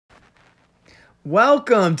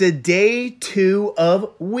Welcome to day 2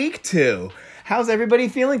 of week 2. How's everybody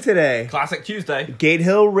feeling today? Classic Tuesday. Gate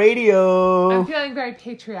Hill Radio. I'm feeling very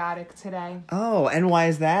patriotic today. Oh, and why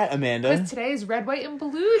is that, Amanda? Because today is Red, White, and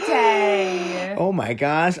Blue Day. Oh my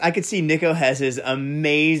gosh. I could see Nico has his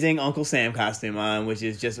amazing Uncle Sam costume on, which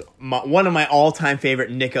is just one of my all-time favorite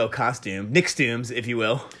Nickstooms, if you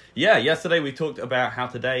will. Yeah, yesterday we talked about how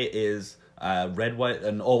today is Red, White,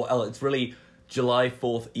 and it's really July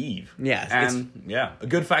 4th Eve. Yes. And a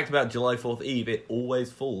good fact about July 4th Eve, it always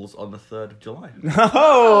falls on the 3rd of July.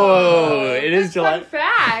 Oh, it is July. Fun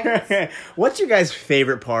fact. What's your guys'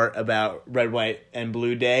 favorite part about Red, White, and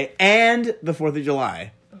Blue Day and the 4th of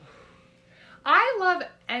July? I love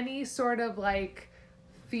any sort of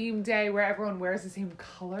theme day where everyone wears the same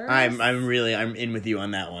colors. I'm in with you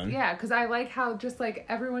on that one. Yeah, because I like how just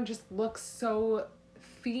everyone just looks so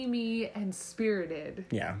themey and spirited.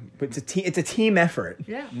 Yeah, but it's a team effort.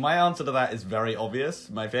 Yeah. My answer to that is very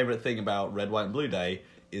obvious. My favorite thing about Red, White, and Blue Day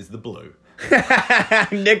is the blue.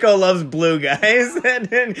 Nico loves blue, guys.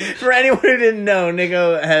 And for anyone who didn't know,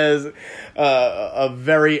 Nico has a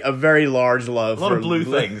very large love for a lot of blue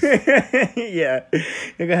things. Yeah,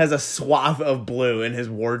 Nico has a swath of blue in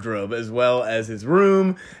his wardrobe as well as his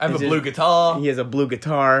room. I have a blue guitar. He has a blue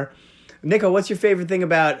guitar. Nico, what's your favorite thing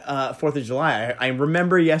about 4th of July? I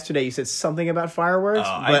remember yesterday you said something about fireworks,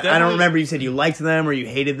 but I don't remember you said you liked them or you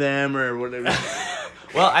hated them or whatever.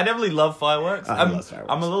 Well, I definitely love fireworks. I love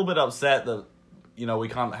fireworks. I'm a little bit upset that, we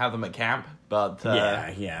can't have them at camp, but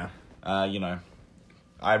yeah.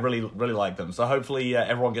 I really, really like them. So hopefully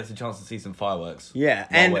everyone gets a chance to see some fireworks. Yeah,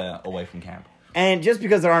 while we're away from camp. And just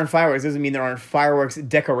because there aren't fireworks doesn't mean there aren't fireworks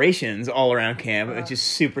decorations all around camp, which is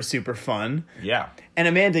super, super fun. Yeah. And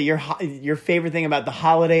Amanda, your favorite thing about the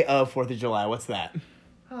holiday of 4th of July, what's that?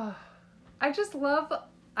 I just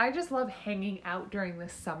love hanging out during the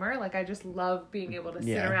summer. I just love being able to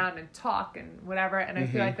sit around and talk and whatever. And I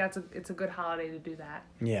feel like it's a good holiday to do that.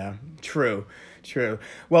 Yeah, true.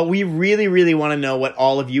 Well, we really, really want to know what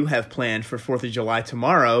all of you have planned for 4th of July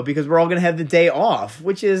tomorrow because we're all going to have the day off,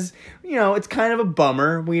 which is, it's kind of a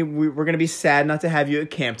bummer. We're going to be sad not to have you at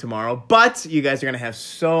camp tomorrow, but you guys are going to have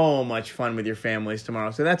so much fun with your families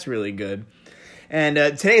tomorrow. So that's really good. And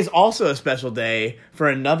today is also a special day for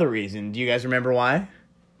another reason. Do you guys remember why?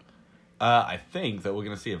 I think that we're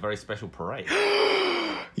going to see a very special parade.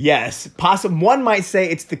 Yes. One might say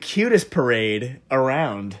it's the cutest parade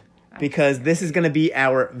around because this is going to be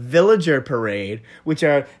our villager parade, which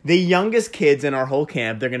are the youngest kids in our whole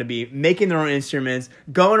camp. They're going to be making their own instruments,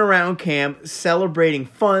 going around camp, celebrating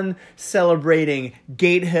fun, celebrating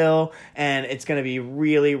Gate Hill, and it's going to be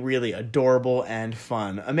really, really adorable and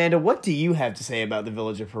fun. Amanda, what do you have to say about the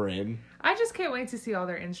villager parade? I just can't wait to see all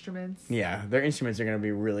their instruments. Yeah, their instruments are going to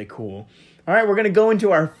be really cool. All right, we're going to go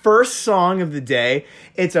into our first song of the day.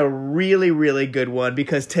 It's a really, really good one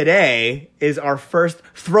because today is our first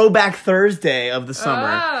Throwback Thursday of the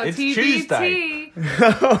summer. Oh, it's TBT. Tuesday.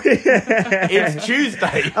 Oh, yeah. It's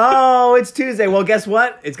Tuesday. Oh, it's Tuesday. Well, guess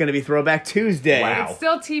what? It's going to be Throwback Tuesday. Wow. It's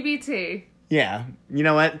still TBT. Yeah, you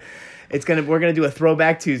know what? We're gonna do a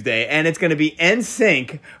Throwback Tuesday, and it's gonna be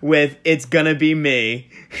NSYNC with "It's Gonna Be Me."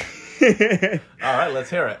 All right, let's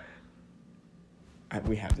hear it.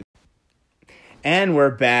 We have to. And we're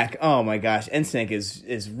back. Oh my gosh, NSYNC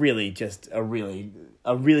is really just a really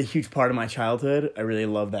huge part of my childhood. I really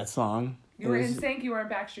love that song. You were NSYNC, you weren't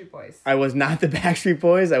Backstreet Boys. I was not the Backstreet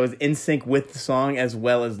Boys. I was in sync with the song as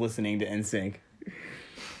well as listening to NSYNC.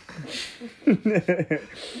 They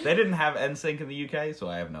didn't have NSYNC in the UK, so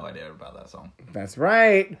I have no idea about that song. That's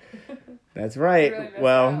right. Really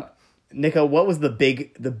well, out. Nico, what was the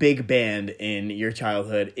big band in your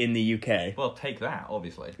childhood in the UK? Well, Take That,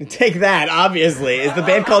 obviously. Take That, obviously. Is the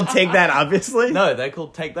band called Take That, obviously? No, they're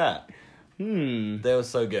called Take That. They were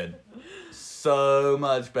so good. So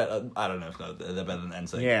much better. I don't know if they're better than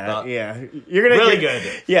NSYNC. Yeah. You're gonna really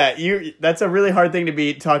good. Yeah, that's a really hard thing to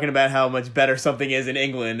be talking about how much better something is in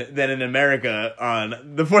England than in America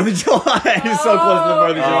on the 4th of July. It's so close to the 4th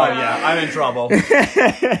of July. Oh, yeah, I'm in trouble.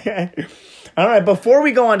 All right, before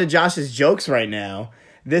we go on to Josh's jokes right now,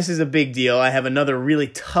 this is a big deal. I have another really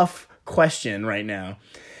tough question right now.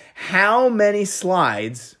 How many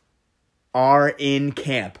slides are in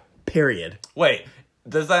camp? Period. Wait,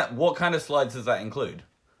 what kind of slides does that include?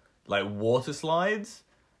 Like water slides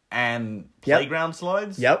and playground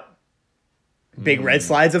slides? Yep. Big red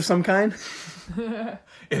slides of some kind?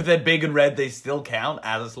 If they're big and red, they still count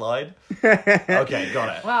as a slide? Okay,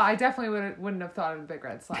 got it. Well, I definitely wouldn't have thought of a big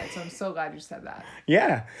red slide, so I'm so glad you said that.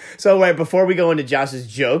 Yeah. So wait, before we go into Josh's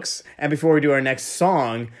jokes, and before we do our next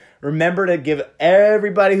song, remember to give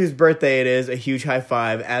everybody whose birthday it is a huge high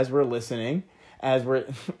five as we're listening. as we're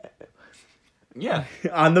Yeah.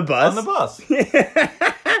 on the bus. On the bus.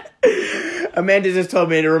 Amanda just told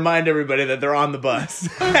me to remind everybody that they're on the bus.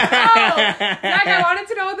 Oh, Zach, I wanted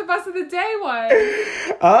to know what the bus of the day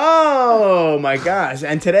was. Oh my gosh.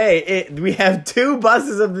 And today we have 2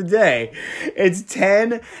 buses of the day. It's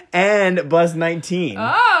 10 and bus 19.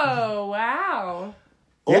 Oh, wow.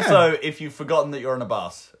 Also, if you've forgotten that you're on a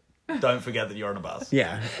bus, don't forget that you're on a bus.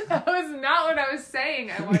 Yeah. That was not what I was saying.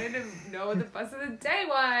 I wanted to know what the bus of the day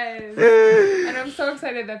was. And I'm so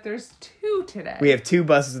excited that there's 2 today. We have 2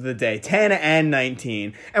 buses of the day, 10 and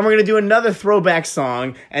 19. And we're going to do another throwback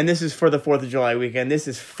song, and this is for the 4th of July weekend. This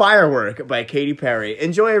is Firework by Katy Perry.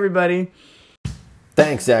 Enjoy, everybody.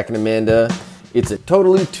 Thanks, Zach and Amanda. It's a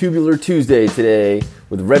totally tubular Tuesday today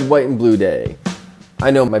with Red, White, and Blue Day.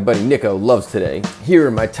 I know my buddy Nico loves today. Here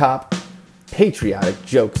are my top patriotic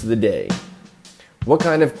jokes of the day. What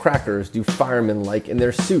kind of crackers do firemen like in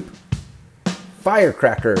their soup?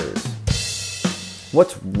 Firecrackers.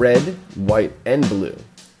 What's red, white, and blue?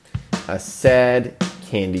 A sad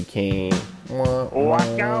candy cane.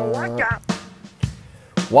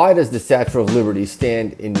 Why does the Statue of Liberty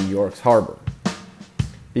stand in New York's harbor?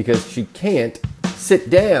 Because she can't sit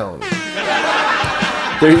down.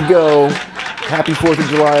 There you go. Happy 4th of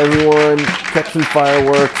July, everyone. Catch some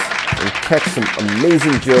fireworks and catch some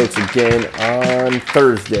amazing jokes again on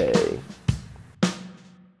Thursday.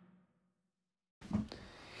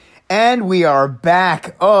 And we are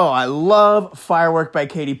back. Oh, I love Firework by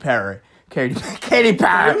Katy Perry. Katy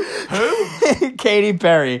Perry. Who? Katy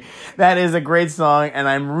Perry. That is a great song, and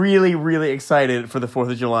I'm really, really excited for the 4th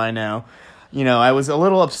of July now. You know, I was a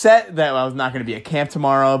little upset that I was not going to be at camp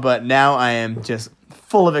tomorrow, but now I am just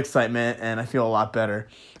full of excitement, and I feel a lot better.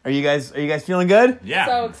 Are you guys feeling good? Yeah.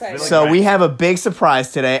 So excited. So we have a big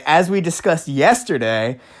surprise today. As we discussed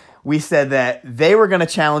yesterday, we said that they were going to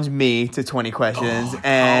challenge me to 20 questions,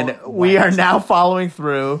 and we are now following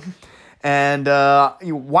through. And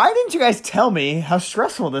why didn't you guys tell me how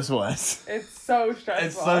stressful this was? It's so stressful.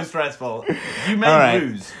 It's so stressful. You may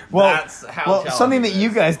lose. Well, That's how something that challenging it you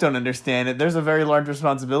is. guys don't understand, there's a very large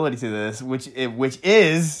responsibility to this, which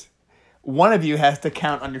is one of you has to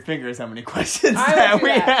count on your fingers how many questions I will do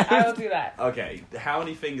that. have. I will do that. Okay, how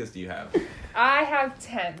many fingers do you have? I have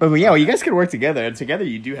 10. But yeah, well, you guys could work together. Together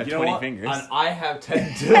you do have You know 20 what? fingers. And I have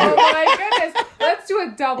 10 too. Oh my goodness. Let's do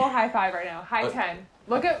a double high five right now. High 10.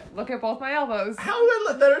 Look at both my elbows. How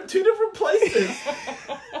are they're in 2 different places?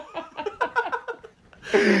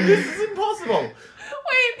 This is impossible.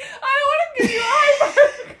 Wait, I don't want to give you a high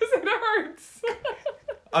five because it hurts.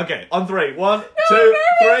 Okay, on 3. 1, 2,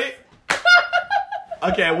 3.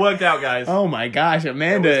 Okay, it worked out, guys. Oh my gosh, It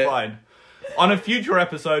Amanda. was fine. On a future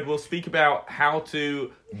episode, we'll speak about how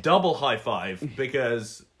to double high five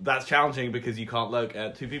because that's challenging because you can't look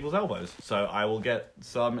at 2 people's elbows. So I will get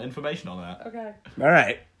some information on that. Okay. All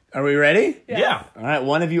right. Are we ready? Yes. Yeah. All right.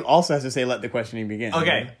 One of you also has to say, let the questioning begin.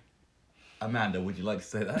 Okay. Amanda, would you like to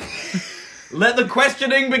say that? Let the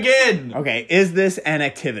questioning begin! Okay. Is this an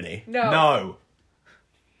activity? No. No.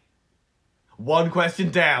 1 question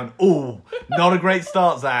down. Ooh, not a great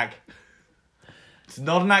start, Zach. It's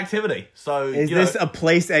not an activity. So Is this a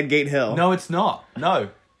place at Gate Hill? No, it's not. No.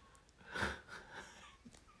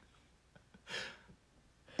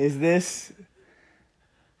 Is this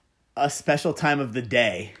a special time of the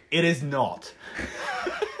day? It is not.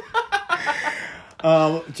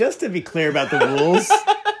 Just to be clear about the rules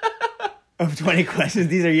of 20 questions,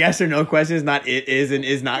 these are yes or no questions, not it is and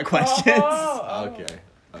is not questions. Oh.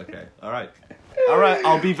 Okay. All right.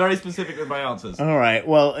 I'll be very specific with my answers. All right.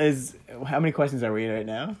 Well, how many questions are we right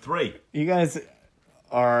now? 3. You guys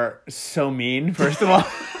are so mean, first of all. No,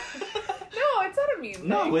 it's not a mean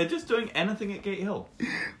No, thing. we're just doing anything at Gate Hill.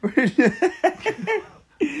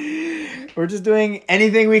 We're just doing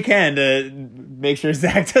anything we can to make sure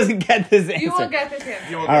Zach doesn't get this answer. You will get this answer.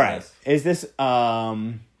 You will All get right. this.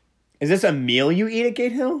 Is this a meal you eat at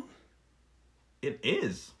Gate Hill? It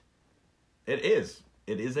is. It is.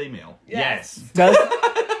 It is a meal. Yes. Does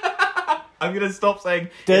I'm going to stop saying...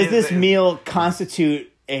 does it this is. meal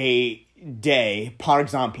constitute a day, par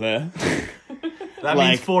exemple? That like-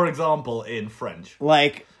 means, for example, in French.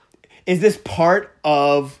 Like, is this part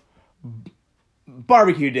of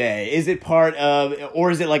barbecue day? Is it part of, or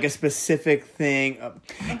is it like a specific thing?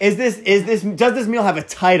 Does this meal have a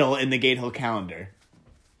title in the Gate Hill calendar?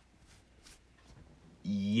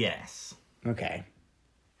 Yes. Okay.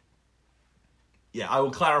 Yeah, I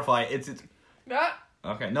will clarify. It's... Ah,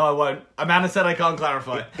 Okay, no, I won't. Amanda said I can't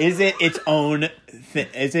clarify. Is it its own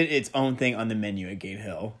is it its own thing on the menu at Gate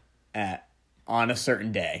Hill on a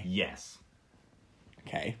certain day? Yes.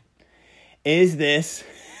 Okay. Is this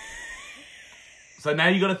So now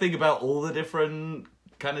you got to think about all the different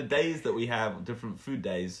kind of days that we have, different food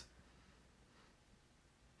days.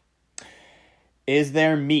 Is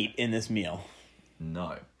there meat in this meal?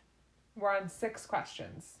 No. We're on 6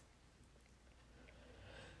 questions.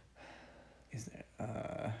 Is there?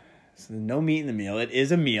 So no meat in the meal. It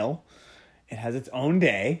is a meal. It has its own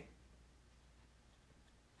day.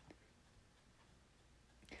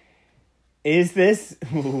 Is this?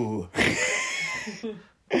 Ooh.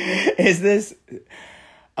 Is this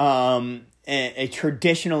a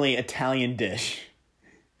traditionally Italian dish?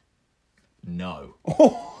 No.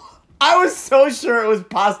 I was so sure it was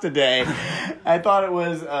pasta day. I thought it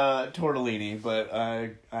was tortellini, but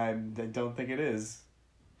I don't think it is.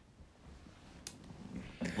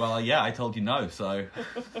 Well, yeah, I told you no, so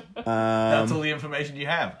that's all the information you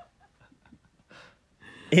have.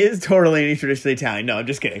 Is tortellini traditionally Italian? No, I'm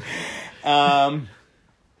just kidding.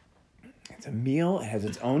 It's a meal. It has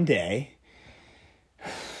its own day.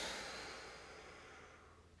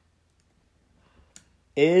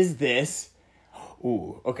 Is this...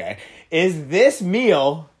 Ooh, okay. Is this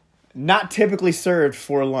meal not typically served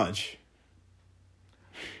for lunch?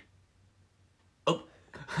 Oh,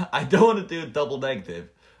 I don't want to do a double negative.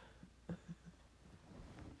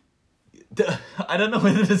 I don't know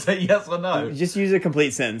whether to say yes or no. Just use a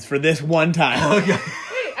complete sentence for this one time. Okay.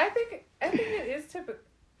 Wait, I think it is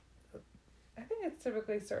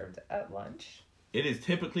typically served at lunch. It is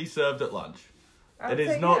typically served at lunch. I would It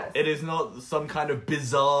is say not. yes. It is not some kind of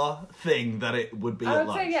bizarre thing that it would be I at would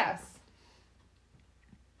lunch. say yes.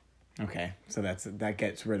 Okay, so that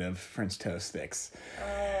gets rid of French toast sticks.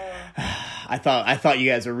 I thought you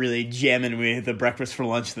guys were really jamming with the breakfast for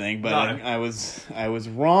lunch thing, but No. I was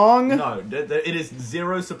wrong. No, it is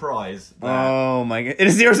zero surprise. That, Oh my god! It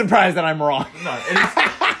is zero surprise that I'm wrong. No, it is.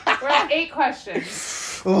 We're at 8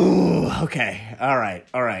 questions. Ooh, okay, all right,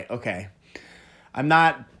 okay. I'm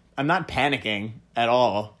not panicking at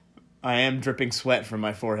all. I am dripping sweat from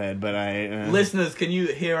my forehead, but I... Listeners, can you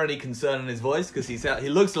hear any concern in his voice? Because he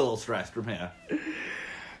looks a little stressed from here.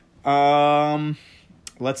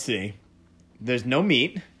 Let's see. There's no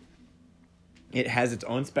meat. It has its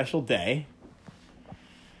own special day.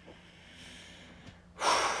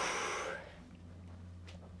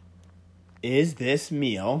 Is this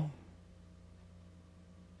meal...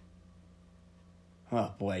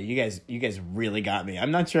 Oh boy, you guys really got me.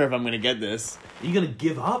 I'm not sure if I'm gonna get this. Are you gonna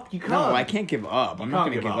give up? You can't. No, I can't give up. I'm not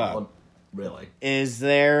gonna give up. Really? Is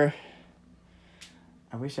there?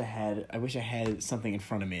 I wish I had something in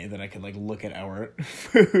front of me that I could like look at our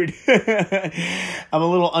food. I'm a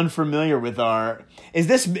little unfamiliar with our. Is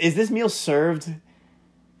this meal served?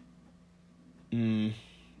 Is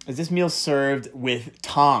this meal served with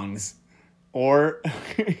tongs, or?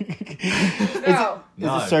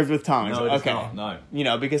 No. Is it served with tongs? No, it is okay. not. No. You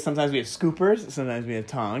know, because sometimes we have scoopers, sometimes we have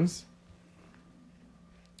tongs.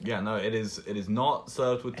 Yeah, no, it is not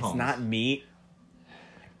served with tongs. It's not meat.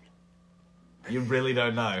 You really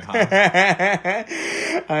don't know, huh?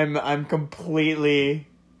 I'm completely...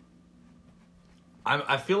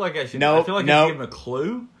 I feel like I should. Nope, I feel like I nope. should give him a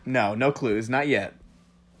clue. No clues, not yet.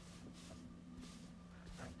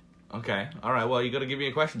 Okay, all right. Well, you got to give me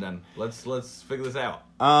a question then. Let's figure this out.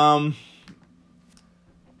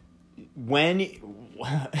 When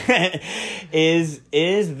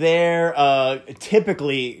is there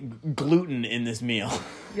typically gluten in this meal?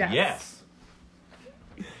 Yes. Yes.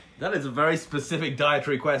 That is a very specific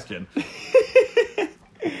dietary question. Okay,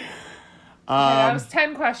 that was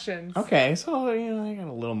 10 questions. Okay, so I got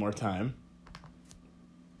a little more time.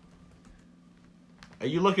 Are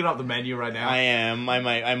you looking up the menu right now? I am.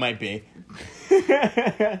 I might be.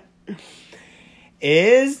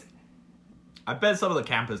 Is I bet some of the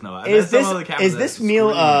campers know it. is this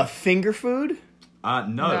meal finger food?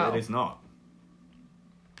 No, it is not.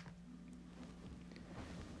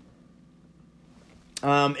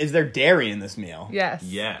 Is there dairy in this meal? Yes.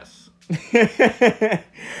 Yes.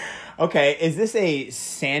 Okay, is this a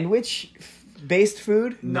sandwich-based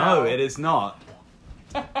food? No, it is not.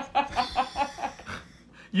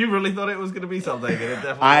 You really thought it was going to be something, and it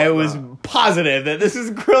definitely I was not. positive that this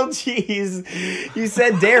is grilled cheese. You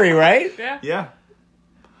said dairy, right? Yeah. Yeah.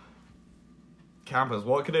 Campers,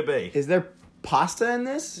 what could it be? Is there pasta in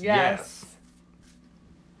this? Yes.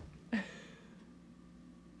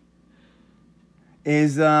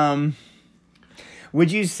 Is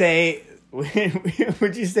would you say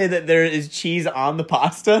that there is cheese on the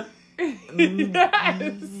pasta?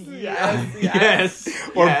 Yes.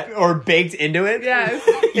 Or baked into it? Yes.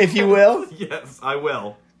 If you will. Yes, I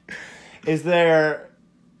will. Is there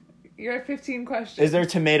You're at 15 questions. is there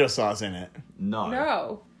tomato sauce in it? No.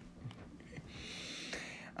 No.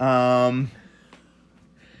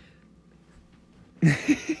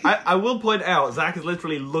 I will point out, Zach is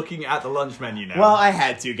literally looking at the lunch menu now. Well, I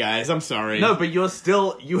had to, guys. I'm sorry. No, but you have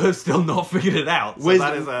still not figured it out. So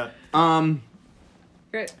that is a...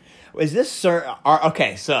 Great. Is this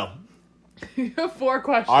okay, so You have 4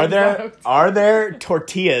 questions are there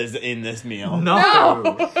tortillas in this meal?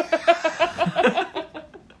 No.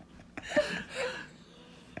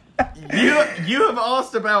 You have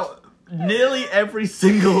asked about nearly every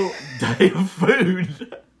single day of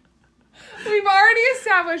food. We've already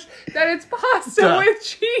established that it's pasta with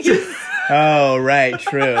cheese. Oh, right,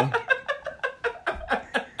 true.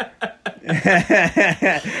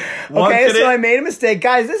 Okay, so I made a mistake.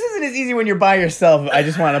 Guys, this isn't as easy when you're by yourself, I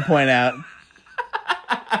just want to point out.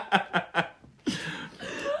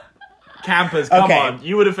 Campers, come on.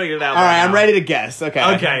 You would have figured it out. All right, I'm ready to guess.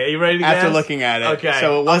 Okay. Okay, are you ready to guess? After looking at it. Okay.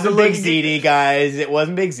 So it wasn't Big Ziti, guys. It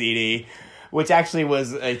wasn't Big Ziti, which actually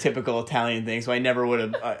was a typical Italian thing, so I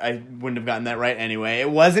wouldn't have gotten that right anyway.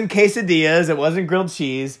 It wasn't quesadillas. It wasn't grilled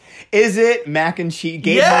cheese. Is it mac and cheese?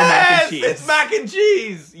 Yes! Mac and cheese. It's mac and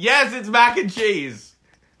cheese. Yes, it's mac and cheese.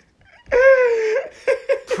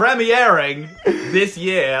 Premiering this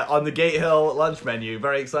year on the Gate Hill lunch menu,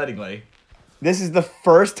 very excitingly. This is the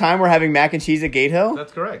first time we're having mac and cheese at Gate Hill?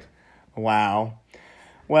 That's correct. Wow.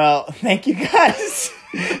 Well, thank you guys.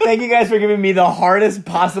 Thank you guys for giving me the hardest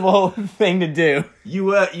possible thing to do. You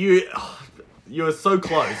were so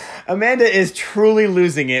close. Amanda is truly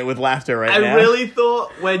losing it with laughter right now. I really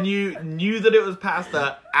thought when you knew that it was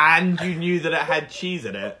pasta and you knew that it had cheese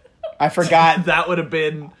in it, I forgot. That would have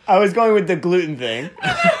been... I was going with the gluten thing.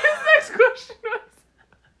 His next question was...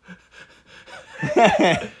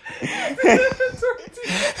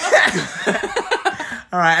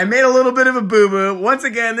 All right, I made a little bit of a boo-boo. Once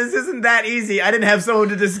again, this isn't that easy. I didn't have someone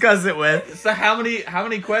to discuss it with. So how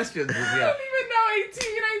many questions was he I don't even know, 18,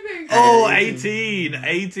 I think. Oh, 18.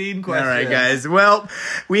 18 questions. All right, guys. Well,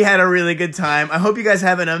 we had a really good time. I hope you guys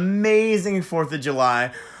have an amazing 4th of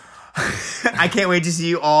July. I can't wait to see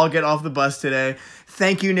you all get off the bus today.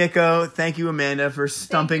 Thank you, Nico. Thank you, Amanda, for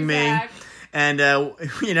stumping me. Zach. And,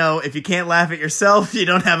 if you can't laugh at yourself, you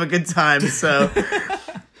don't have a good time. So,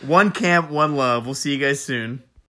 one camp, one love. We'll see you guys soon.